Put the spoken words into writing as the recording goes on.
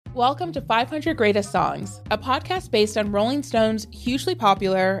Welcome to 500 Greatest Songs, a podcast based on Rolling Stone's hugely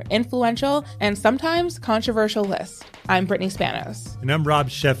popular, influential, and sometimes controversial list. I'm Brittany Spanos. And I'm Rob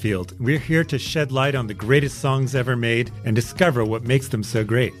Sheffield. We're here to shed light on the greatest songs ever made and discover what makes them so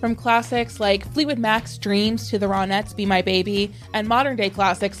great. From classics like Fleetwood Mac's Dreams to the Ronettes' Be My Baby, and modern-day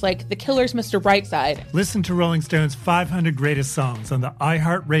classics like The Killers' Mr. Brightside. Listen to Rolling Stone's 500 Greatest Songs on the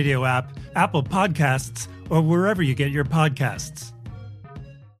iHeartRadio app, Apple Podcasts, or wherever you get your podcasts.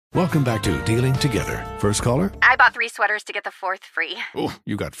 Welcome back to Dealing Together. First caller? I bought 3 sweaters to get the 4th free. Oh,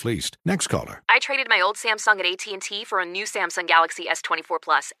 you got fleeced. Next caller? I traded my old Samsung at AT&T for a new Samsung Galaxy S24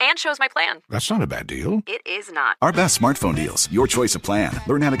 Plus and chose my plan. That's not a bad deal. It is not. Our best smartphone deals. Your choice of plan.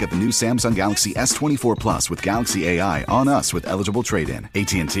 Learn how to get the new Samsung Galaxy S24 Plus with Galaxy AI on us with eligible trade-in.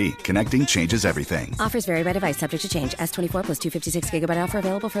 AT&T. Connecting changes everything. Offers vary by device. Subject to change. S24 plus 256 gigabyte offer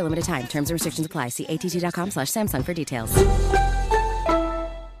available for a limited time. Terms and restrictions apply. See att.com/Samsung for details.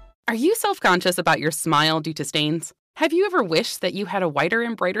 Are you self-conscious about your smile due to stains? Have you ever wished that you had a whiter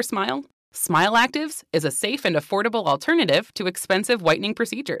and brighter smile? Smile Actives is a safe and affordable alternative to expensive whitening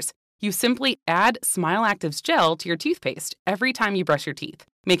procedures. You simply add Smile Actives gel to your toothpaste every time you brush your teeth,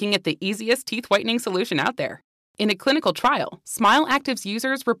 making it the easiest teeth whitening solution out there. In a clinical trial, Smile Actives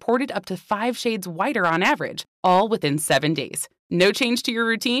users reported up to 5 shades whiter on average, all within 7 days. No change to your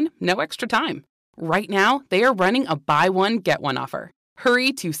routine, no extra time. Right now, they are running a buy one, get one offer.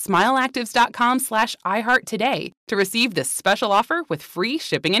 Hurry to smileactives.com/iHeart today to receive this special offer with free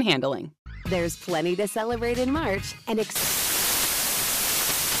shipping and handling. There's plenty to celebrate in March and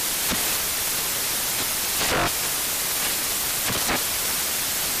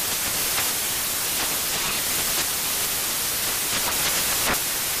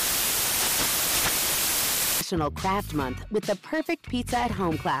Craft Month with the perfect pizza at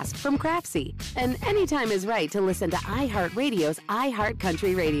home class from Craftsy. And anytime is right to listen to iHeartRadio's iHeart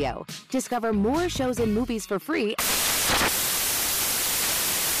Country Radio. Discover more shows and movies for free.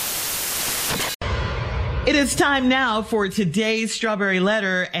 It is time now for today's Strawberry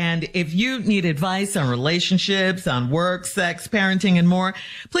Letter, and if you need advice on relationships, on work, sex, parenting, and more,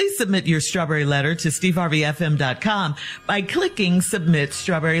 please submit your Strawberry Letter to steveharveyfm.com by clicking Submit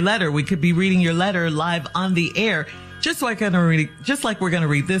Strawberry Letter. We could be reading your letter live on the air, just like we're going to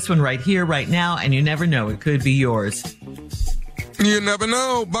read this one right here, right now, and you never know, it could be yours. You never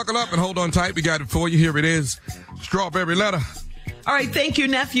know. Buckle up and hold on tight. We got it for you. Here it is. Strawberry Letter. All right, thank you,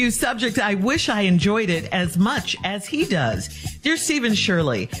 nephew. Subject, I wish I enjoyed it as much as he does. Dear Stephen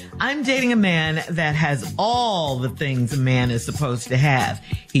Shirley, I'm dating a man that has all the things a man is supposed to have.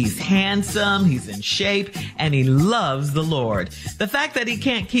 He's handsome, he's in shape, and he loves the Lord. The fact that he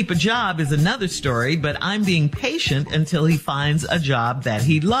can't keep a job is another story, but I'm being patient until he finds a job that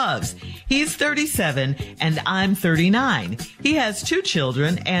he loves. He's 37 and I'm 39. He has 2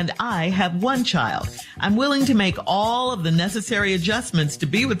 children and I have 1 child. I'm willing to make all of the necessary adjustments to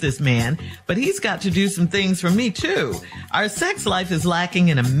be with this man, but he's got to do some things for me too. Our sex life is lacking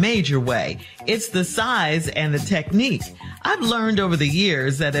in a major way. It's the size and the technique. I've learned over the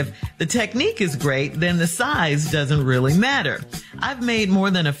years that if the technique is great, then the size doesn't really matter. I've made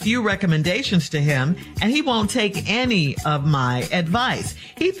more than a few recommendations to him, and he won't take any of my advice.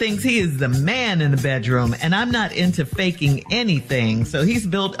 He thinks he is the man in the bedroom, and I'm not into faking anything, so he's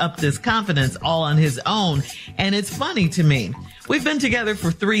built up this confidence all on his own, and it's funny to me. We've been together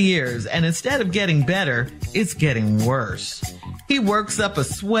for 3 years, and instead of getting better, it's getting worse. He works up a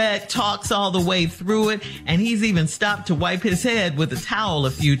sweat, talks all the way through it, and he's even stopped to wipe his head with a towel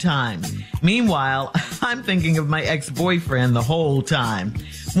a few times. Meanwhile, I'm thinking of my ex-boyfriend the whole time.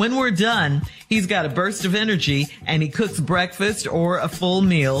 When we're done, he's got a burst of energy, and he cooks breakfast or a full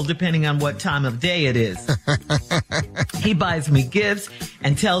meal, depending on what time of day it is. He buys me gifts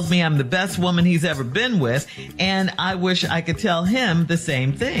and tells me I'm the best woman he's ever been with, and I wish I could tell him the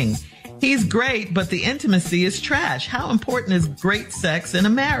same thing. He's great, but the intimacy is trash. How important is great sex in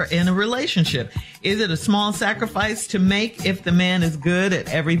a relationship? Is it a small sacrifice to make if the man is good at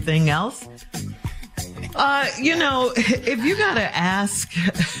everything else? If you got to ask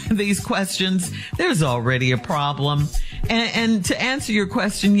these questions, there's already a problem. And to answer your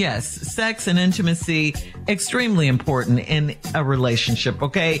question, yes, sex and intimacy, extremely important in a relationship,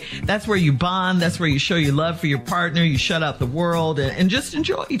 okay? That's where you bond. That's where you show your love for your partner. You shut out the world and just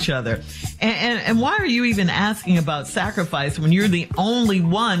enjoy each other. And why are you even asking about sacrifice when you're the only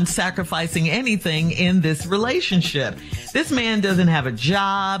one sacrificing anything in this relationship? This man doesn't have a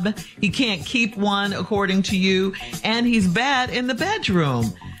job. He can't keep one, according to you, and he's bad in the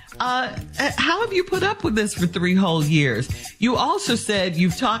bedroom. How have you put up with this for 3 whole years? You also said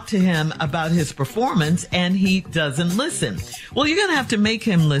you've talked to him about his performance and he doesn't listen. Well, you're going to have to make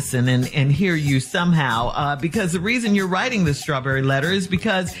him listen and hear you somehow, because the reason you're writing this strawberry letter is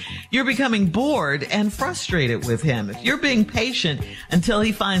because you're becoming bored and frustrated with him. If you're being patient until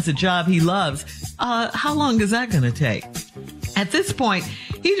he finds a job he loves, how long is that going to take? At this point,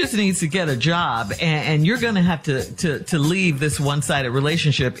 he just needs to get a job, and you're going to have to leave this one-sided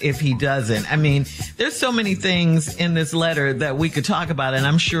relationship if he doesn't. I mean, there's so many things in this letter that we could talk about, and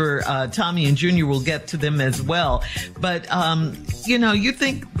I'm sure Tommy and Junior will get to them as well. But, you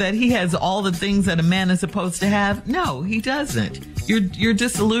think that he has all the things that a man is supposed to have? No, he doesn't. You're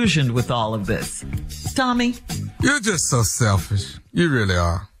disillusioned with all of this. Tommy? You're just so selfish. You really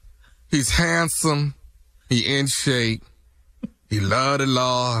are. He's handsome. He in shape. He love the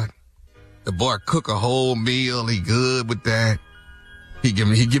Lord. The boy cook a whole meal. He good with that. He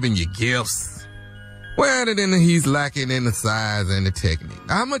giving you gifts. Well, then he's lacking in the size and the technique.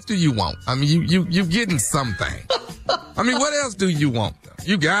 How much do you want? I mean, you getting something. I mean, what else do you want?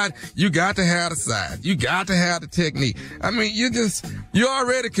 You got to have the size. You got to have the technique. I mean, you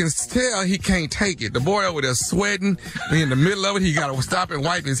already can tell he can't take it. The boy over there sweating. In the middle of it, he got to stop and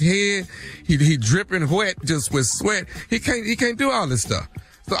wipe his head. He dripping wet just with sweat. He can't do all this stuff.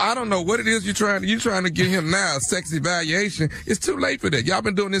 So I don't know what it is you're trying to give him now, a sex evaluation. It's too late for that. Y'all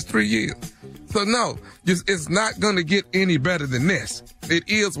been doing this 3 years. So no, it's not going to get any better than this. It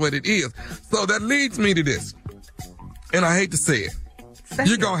is what it is. So that leads me to this. And I hate to say it.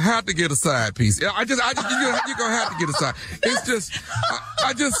 You're going to have to get a side piece. You're going to have to get a side. It's just,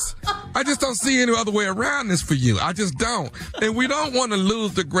 I just don't see any other way around this for you. I just don't. And we don't want to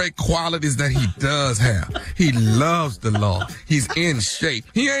lose the great qualities that he does have. He loves the Lord. He's in shape.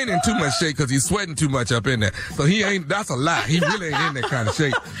 He ain't in too much shape because he's sweating too much up in there. So that's a lie. He really ain't in that kind of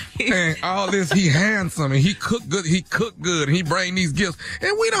shape. And all this, he handsome and he cook good. He cook good and he bring these gifts.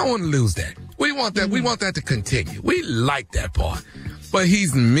 And we don't want to lose that. We want that. We want that to continue. We like that part. But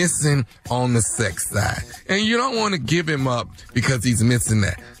he's missing on the sex side. And you don't want to give him up because he's missing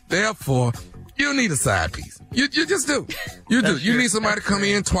that. Therefore, you need a side piece. You just do. You do. You need somebody to come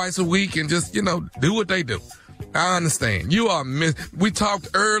in twice a week and just, do what they do. I understand. You are we talked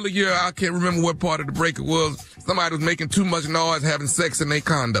earlier, I can't remember what part of the break it was. Somebody was making too much noise having sex in their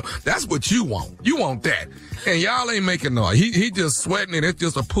condo. That's what you want. You want that. And y'all ain't making noise. He just sweating and it's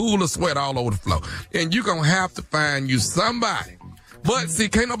just a pool of sweat all over the floor. And you're going to have to find you somebody. But see,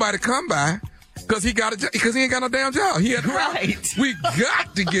 can't nobody come by because he ain't got no damn job. He had right. We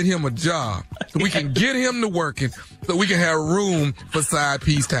got to get him a job so we can get him to working so we can have room for side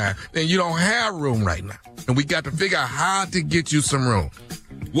piece time. And you don't have room right now. And we got to figure out how to get you some room.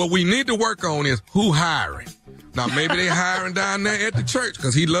 What we need to work on is who hiring. Now, maybe they hiring down there at the church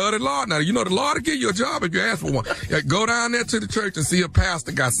because he love the Lord. Now, the Lord will give you a job if you ask for one. Go down there to the church and see if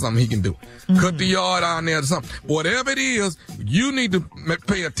pastor got something he can do. Mm-hmm. Cut the yard down there or something. Whatever it is, you need to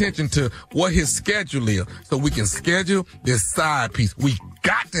pay attention to what his schedule is so we can schedule this side piece. We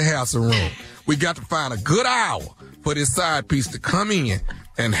got to have some room. We got to find a good hour for this side piece to come in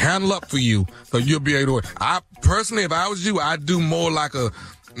and handle up for you so you'll be able to work. I personally, if I was you, I'd do more like a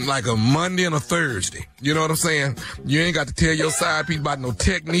Monday and a Thursday. You know what I'm saying? You ain't got to tell your side piece about no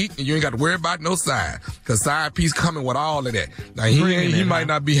technique, and you ain't got to worry about no side, because side piece coming with all of that. Now, he might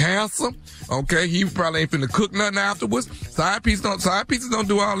not be handsome, okay? He probably ain't finna cook nothing afterwards. Side pieces don't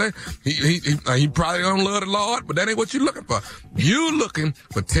do all that. He probably don't love the Lord, but that ain't what you looking for. You looking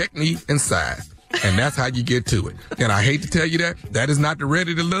for technique and size. And that's how you get to it. And I hate to tell you that is not the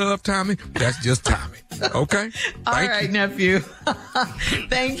ready to love, Tommy. That's just Tommy. Okay? All right, nephew.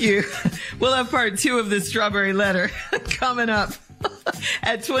 Thank you. We'll have part 2 of this strawberry letter coming up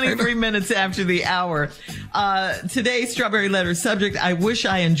at 23 minutes after the hour. Today's strawberry letter subject, I wish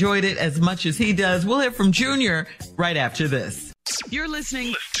I enjoyed it as much as he does. We'll hear from Junior right after this. You're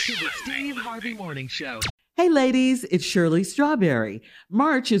listening to the Steve Harvey Morning Show. Hey ladies, it's Shirley Strawberry.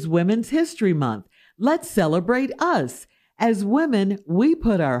 March is Women's History Month. Let's celebrate us. As women, we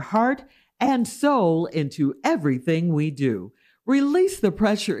put our heart and soul into everything we do. Release the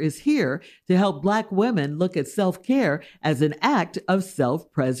Pressure is here to help Black women look at self-care as an act of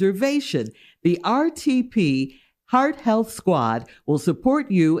self-preservation. The RTP Heart Health Squad will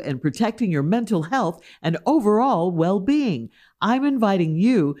support you in protecting your mental health and overall well-being. I'm inviting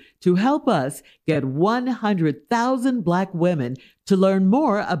you to help us get 100,000 Black women to learn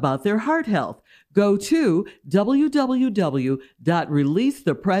more about their heart health. Go to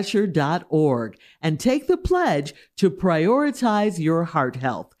www.releasethepressure.org and take the pledge to prioritize your heart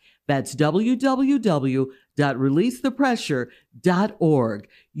health. That's www.releasethepressure.org. www.releasethepressure.org.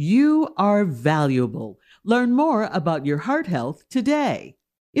 You are valuable. Learn more about your heart health today.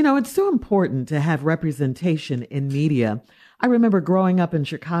 You know, it's so important to have representation in media. I remember growing up in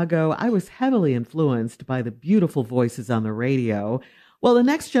Chicago, I was heavily influenced by the beautiful voices on the radio. Well, the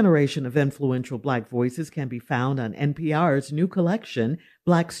next generation of influential Black voices can be found on NPR's new collection,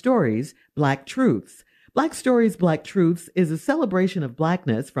 Black Stories, Black Truths. Black Stories, Black Truths is a celebration of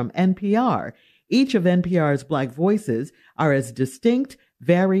Blackness from NPR. Each of NPR's Black voices are as distinct,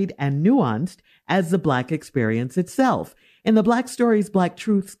 varied, and nuanced as the Black experience itself. In the Black Stories, Black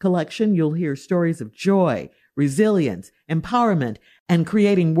Truths collection, you'll hear stories of joy, resilience, empowerment, and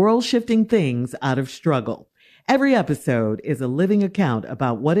creating world-shifting things out of struggle. Every episode is a living account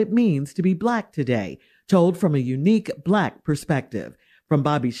about what it means to be Black today, told from a unique Black perspective. From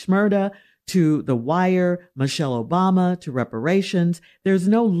Bobby Shmurda to The Wire, Michelle Obama to reparations, there's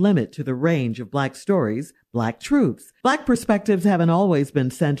no limit to the range of Black stories, Black truths. Black perspectives haven't always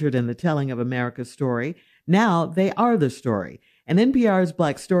been centered in the telling of America's story. Now they are the story. In NPR's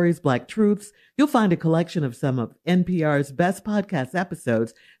Black Stories, Black Truths, you'll find a collection of some of NPR's best podcast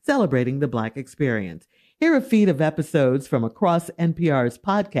episodes celebrating the Black experience. Hear a feed of episodes from across NPR's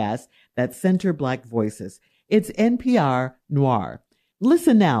podcasts that center Black voices. It's NPR Noir.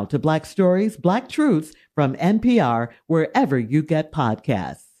 Listen now to Black Stories, Black Truths from NPR wherever you get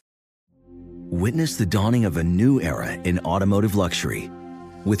podcasts. Witness the dawning of a new era in automotive luxury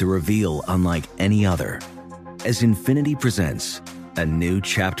with a reveal unlike any other as Infiniti presents a new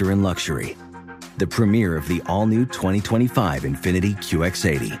chapter in luxury, the premiere of the all-new 2025 Infiniti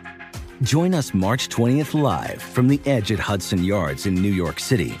QX80. Join us March 20th live from the Edge at Hudson Yards in New York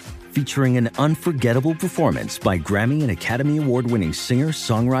City, featuring an unforgettable performance by Grammy and Academy Award-winning singer,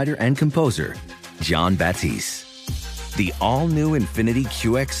 songwriter, and composer, Jon Batiste. The all-new Infiniti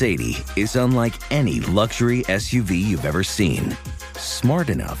QX80 is unlike any luxury SUV you've ever seen. Smart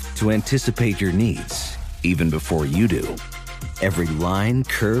enough to anticipate your needs, even before you do. Every line,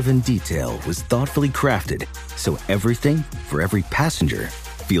 curve, and detail was thoughtfully crafted, so everything for every passenger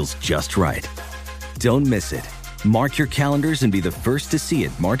feels just right. Don't miss it. Mark your calendars and be the first to see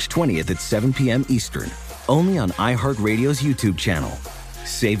it March 20th at 7 p.m. Eastern, only on iHeartRadio's YouTube channel.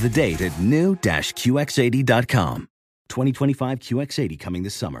 Save the date at new-QX80.com. 2025 QX80 coming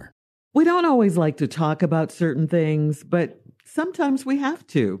this summer. We don't always like to talk about certain things, but sometimes we have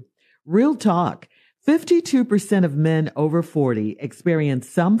to. Real talk. 52% of men over 40 experience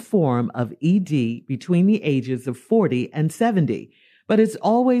some form of ED between the ages of 40 and 70. But it's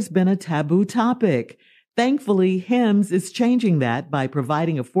always been a taboo topic. Thankfully, HIMSS is changing that by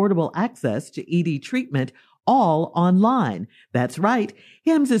providing affordable access to ED treatment all online. That's right.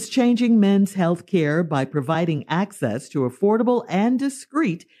 HIMSS is changing men's health care by providing access to affordable and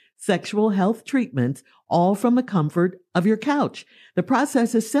discreet sexual health treatments, all from the comfort of your couch. The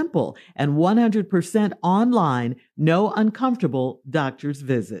process is simple and 100% online, no uncomfortable doctor's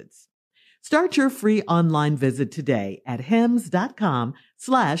visits. Start your free online visit today at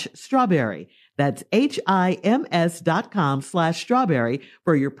hims.com/strawberry. That's HIMS.com/strawberry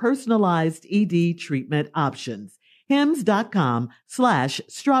for your personalized ED treatment options.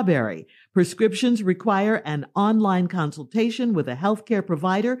 hims.com/strawberry. Prescriptions require an online consultation with a healthcare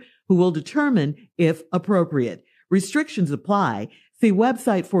provider who will determine if appropriate. Restrictions apply. See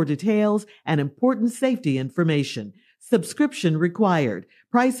website for details and important safety information. Subscription required.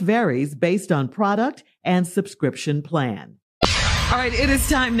 Price varies based on product and subscription plan. All right, it is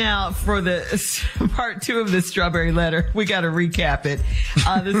time now for the part 2 of the Strawberry Letter. We got to recap it.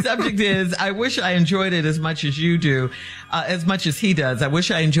 The subject is, I wish I enjoyed it as much as you do, as much as he does. I wish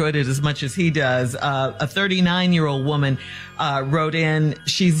I enjoyed it as much as he does. A 39-year-old woman wrote in.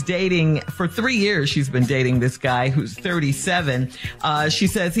 She's dating, for 3 years, she's been dating this guy who's 37. She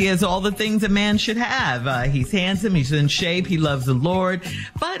says he has all the things a man should have. He's handsome, he's in shape, he loves the Lord,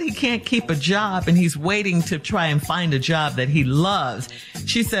 but he can't keep a job, and he's waiting to try and find a job that he loves.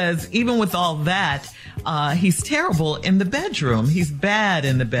 She says, even with all that, he's terrible in the bedroom. He's bad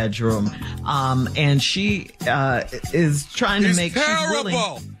in the bedroom. And she is trying to make...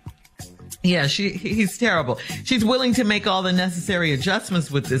 Terrible. He's terrible. She's willing to make all the necessary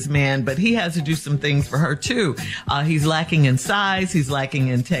adjustments with this man, but he has to do some things for her too. He's lacking in size. He's lacking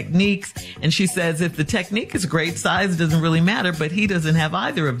in techniques. And she says if the technique is great, size doesn't really matter, but he doesn't have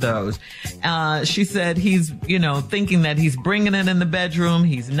either of those. She said he's, thinking that he's bringing it in the bedroom.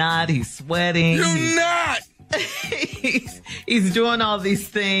 He's not. He's sweating. You're not. he's doing all these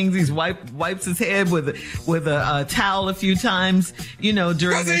things. He's wipes his head with a towel a few times,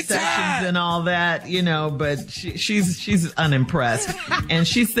 during the sessions and all that, but she's unimpressed. And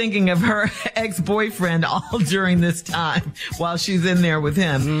she's thinking of her ex-boyfriend all during this time while she's in there with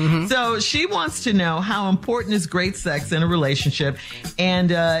him. Mm-hmm. So she wants to know how important is great sex in a relationship,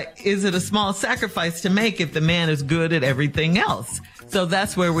 and is it a small sacrifice to make if the man is good at everything else? So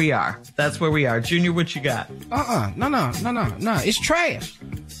that's where we are. Junior, what you got? No. It's trash.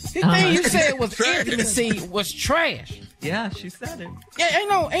 The thing you said was intimacy was trash. Yeah, she said it.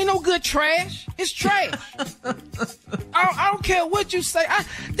 Yeah, ain't no good trash. It's trash. I don't care what you say.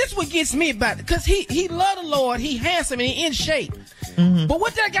 This what gets me about it. Because he love the Lord. He handsome and he in shape. Mm-hmm. But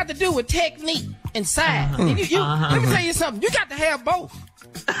what that got to do with technique and size? Let me tell you something. You got to have both.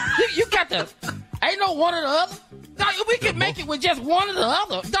 You got to. Ain't no one or the other. No, we can make it with just one or the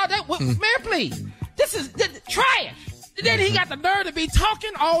other. No, man, please. This is trash. Then he got the nerve to be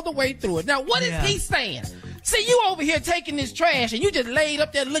talking all the way through it. Now, what is he saying? See, you over here taking this trash and you just laid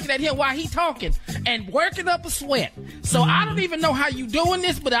up there looking at him while he talking and working up a sweat. So I don't even know how you doing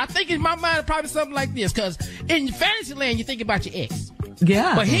this, but I think in my mind it's probably something like this. Because in fantasy land, you think about your ex.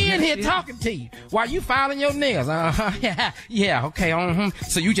 Yeah. But he in here talking to you while you filing your nails. Yeah, okay.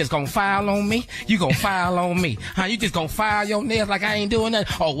 So you just gonna file on me? You gonna file on me? You just gonna file your nails like I ain't doing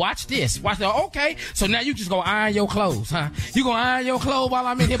nothing? Oh, watch this. Okay. So now you just gonna iron your clothes, You gonna iron your clothes while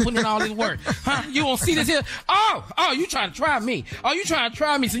I'm in here putting in all this work, You gonna see this here? Oh, you trying to try me? Oh, you trying to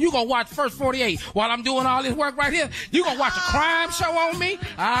try me? So you gonna watch First 48 while I'm doing all this work right here? You gonna watch a crime show on me?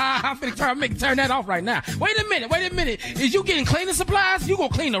 I'm finna turn that off right now. Wait a minute. Is you getting cleaning supplies? You gonna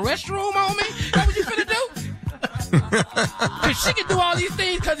clean the restroom on me? That's what you finna do? Cause she can do all these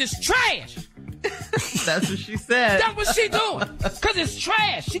things cause it's trash. That's what she said. That's what she doing. Cause it's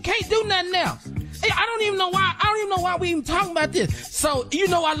trash. She can't do nothing else. Hey, I don't even know why we even talking about this. So,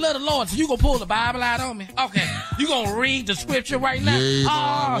 I love the Lord, so you gonna pull the Bible out on me? Okay. You gonna read the scripture right now?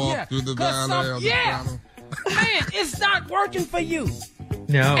 Yeah. Man, it's not working for you.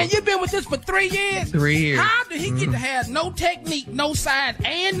 No. And you've been with this for 3 years? 3 years. How did he get to have no technique, no size,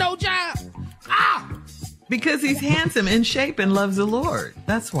 and no job? Because he's handsome, in shape, and loves the Lord.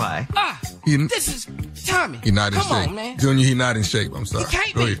 That's why. This is Tommy. He's not in shape. Come on, man. Junior, he's not in shape. I'm sorry. He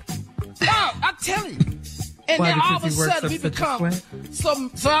can't Go be. ahead. I'm telling you. And why, then all of a he works sudden we up such a become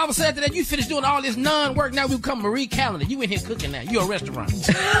so all of a sudden that you finish doing all this non-work, now we become Marie Calendar. You in here cooking now. You a restaurant.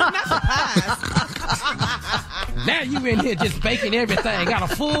 Now you in here just baking everything.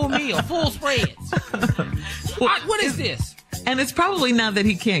 Got a full meal, full spreads. What is this? And it's probably not that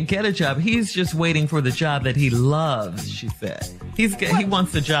he can't get a job. He's just waiting for the job that he loves, she said. He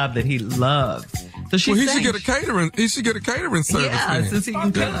wants the job that he loves. So he should get a catering. He should get a catering service. Yeah, since he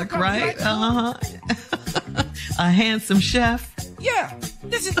can cook, right? A handsome chef. Yeah,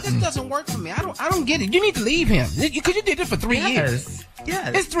 this doesn't work for me. I don't get it. You need to leave him because you did this for 3 years.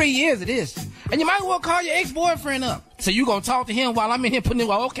 Yes. It's 3 years. It is, and you might as well call your ex-boyfriend up. So you gonna talk to him while I'm in here putting it.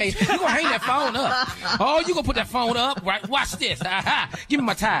 Well, okay, you gonna hang that phone up. Oh, you gonna put that phone up, right? Watch this. Give me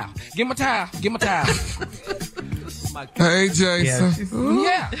my towel. Give me my towel. Hey, Jason.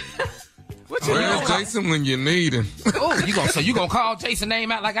 Yeah. What you doing? Jason when you need him. You gonna call Jason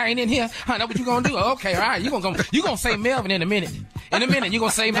name out like I ain't in here? That what you gonna do? Okay, all right. You gonna say Melvin in a minute. In a minute, you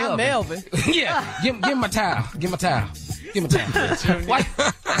gonna say Melvin. Melvin. Yeah. Give me my towel. Give me my towel. What?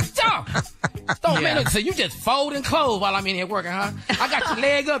 Man, so you just folding clothes while I'm in here working, huh? I got your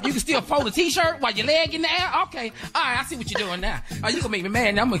leg up. You can still fold a t-shirt while your leg in the air? Okay. All right, I see what you're doing now. You gonna make me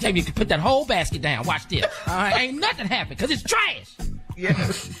mad. Now I'm gonna tell you to put that whole basket down. Watch this. Ain't nothing happened because it's trash.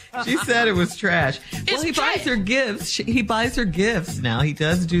 Yes, she said it was trash. Well, he buys her gifts. He buys her gifts now. He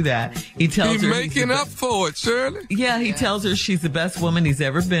does do that. He tells her making up for it, Shirley. Yeah, he tells her she's the best woman he's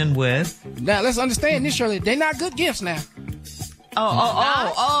ever been with. Now let's understand this, Shirley. They're not good gifts now. Oh.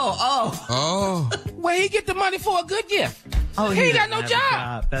 Where he get the money for a good gift? Oh, he ain't got no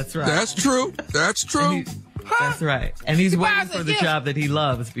job. That's right. That's true. That's right. And he's waiting for the job that he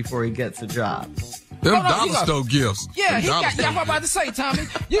loves before he gets a job. Them dollar store gifts. Yeah, I'm about to say, Tommy.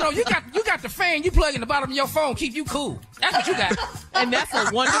 You got the fan you plug in the bottom of your phone, keep you cool. That's what you got. And that's a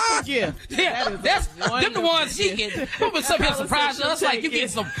wonderful gift. Yeah, that's them the ones she gets. Who some here surprising us like you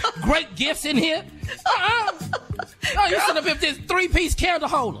get some great gifts in here? Oh, you set up this 3-piece candle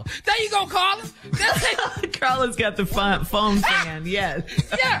holder. There you go, Carla. That's it. Carla's got the phone fan. Yes.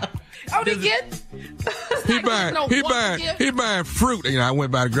 Yeah. Oh, they get? He buying fruit. I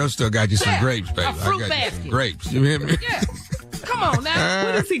went by the grocery store, got you some grapes, baby. A fruit I got basket. You grapes. You hear me? Yeah. Come on now.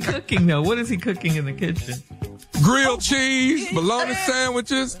 What is he cooking, though? What is he cooking in the kitchen? Grilled cheese, bologna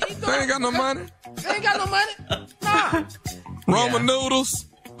sandwiches. They ain't got no money. They ain't got no money. Nah. Ramen noodles.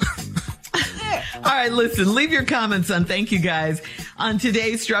 All right, listen, leave your comments on thank you guys on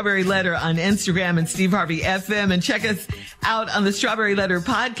today's Strawberry Letter on Instagram and Steve Harvey FM, and check us out on the Strawberry Letter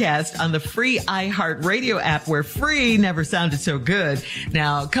podcast on the free iHeartRadio app, where free never sounded so good.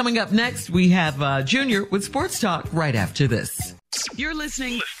 Now, coming up next, we have Junior with Sports Talk right after this. You're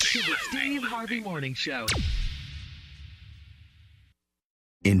listening to the Steve Harvey Morning Show.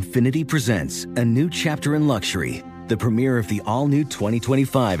 Infiniti presents a new chapter in luxury, the premiere of the all-new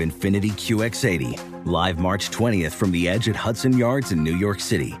 2025 Infiniti QX80, live March 20th from the Edge at Hudson Yards in New York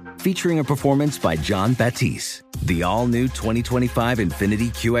City, featuring a performance by John Batiste. The all-new 2025 Infiniti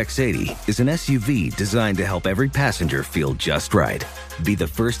QX80 is an SUV designed to help every passenger feel just right. Be the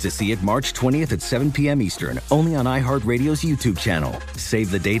first to see it March 20th at 7 p.m. Eastern, only on iHeartRadio's YouTube channel. Save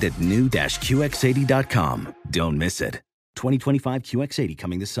the date at new-QX80.com. Don't miss it. 2025 QX80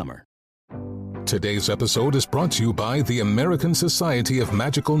 coming this summer. Today's episode is brought to you by the American Society of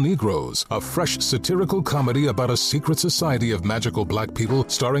Magical Negroes, a fresh satirical comedy about a secret society of magical black people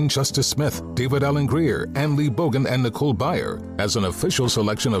starring Justice Smith, David Allen Greer, Ann Lee Bogan, and Nicole Byer. As an official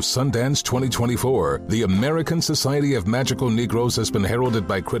selection of Sundance 2024, the American Society of Magical Negroes has been heralded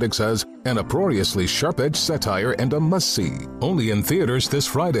by critics as an uproariously sharp-edged satire and a must-see. Only in theaters this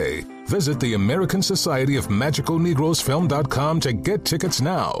Friday. Visit the American Society of Magical Negroes Film.com to get tickets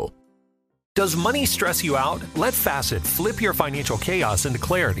now. Does money stress you out? Let Facet flip your financial chaos into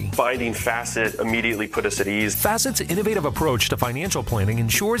clarity. Finding Facet immediately put us at ease. Facet's innovative approach to financial planning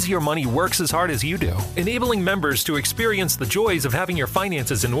ensures your money works as hard as you do, enabling members to experience the joys of having your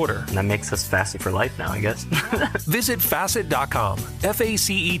finances in order. And that makes us Facet for life now, I guess. Visit Facet.com,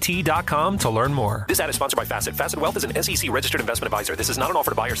 FACET.com to learn more. This ad is sponsored by Facet. Facet Wealth is an SEC registered investment advisor. This is not an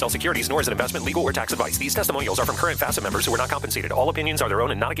offer to buy or sell securities, nor is it investment, legal, or tax advice. These testimonials are from current Facet members who are not compensated. All opinions are their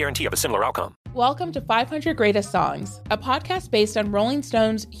own and not a guarantee of a similar outcome. Welcome to 500 Greatest Songs, a podcast based on Rolling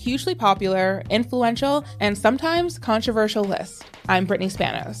Stone's hugely popular, influential, and sometimes controversial list. I'm Brittany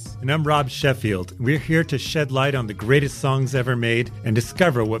Spanos. And I'm Rob Sheffield. We're here to shed light on the greatest songs ever made and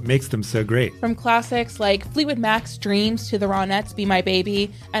discover what makes them so great. From classics like Fleetwood Mac's Dreams to the Ronettes' Be My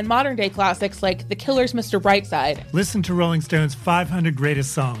Baby, and modern-day classics like The Killers' Mr. Brightside. Listen to Rolling Stone's 500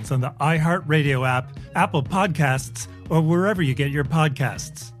 Greatest Songs on the iHeartRadio app, Apple Podcasts, or wherever you get your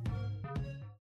podcasts.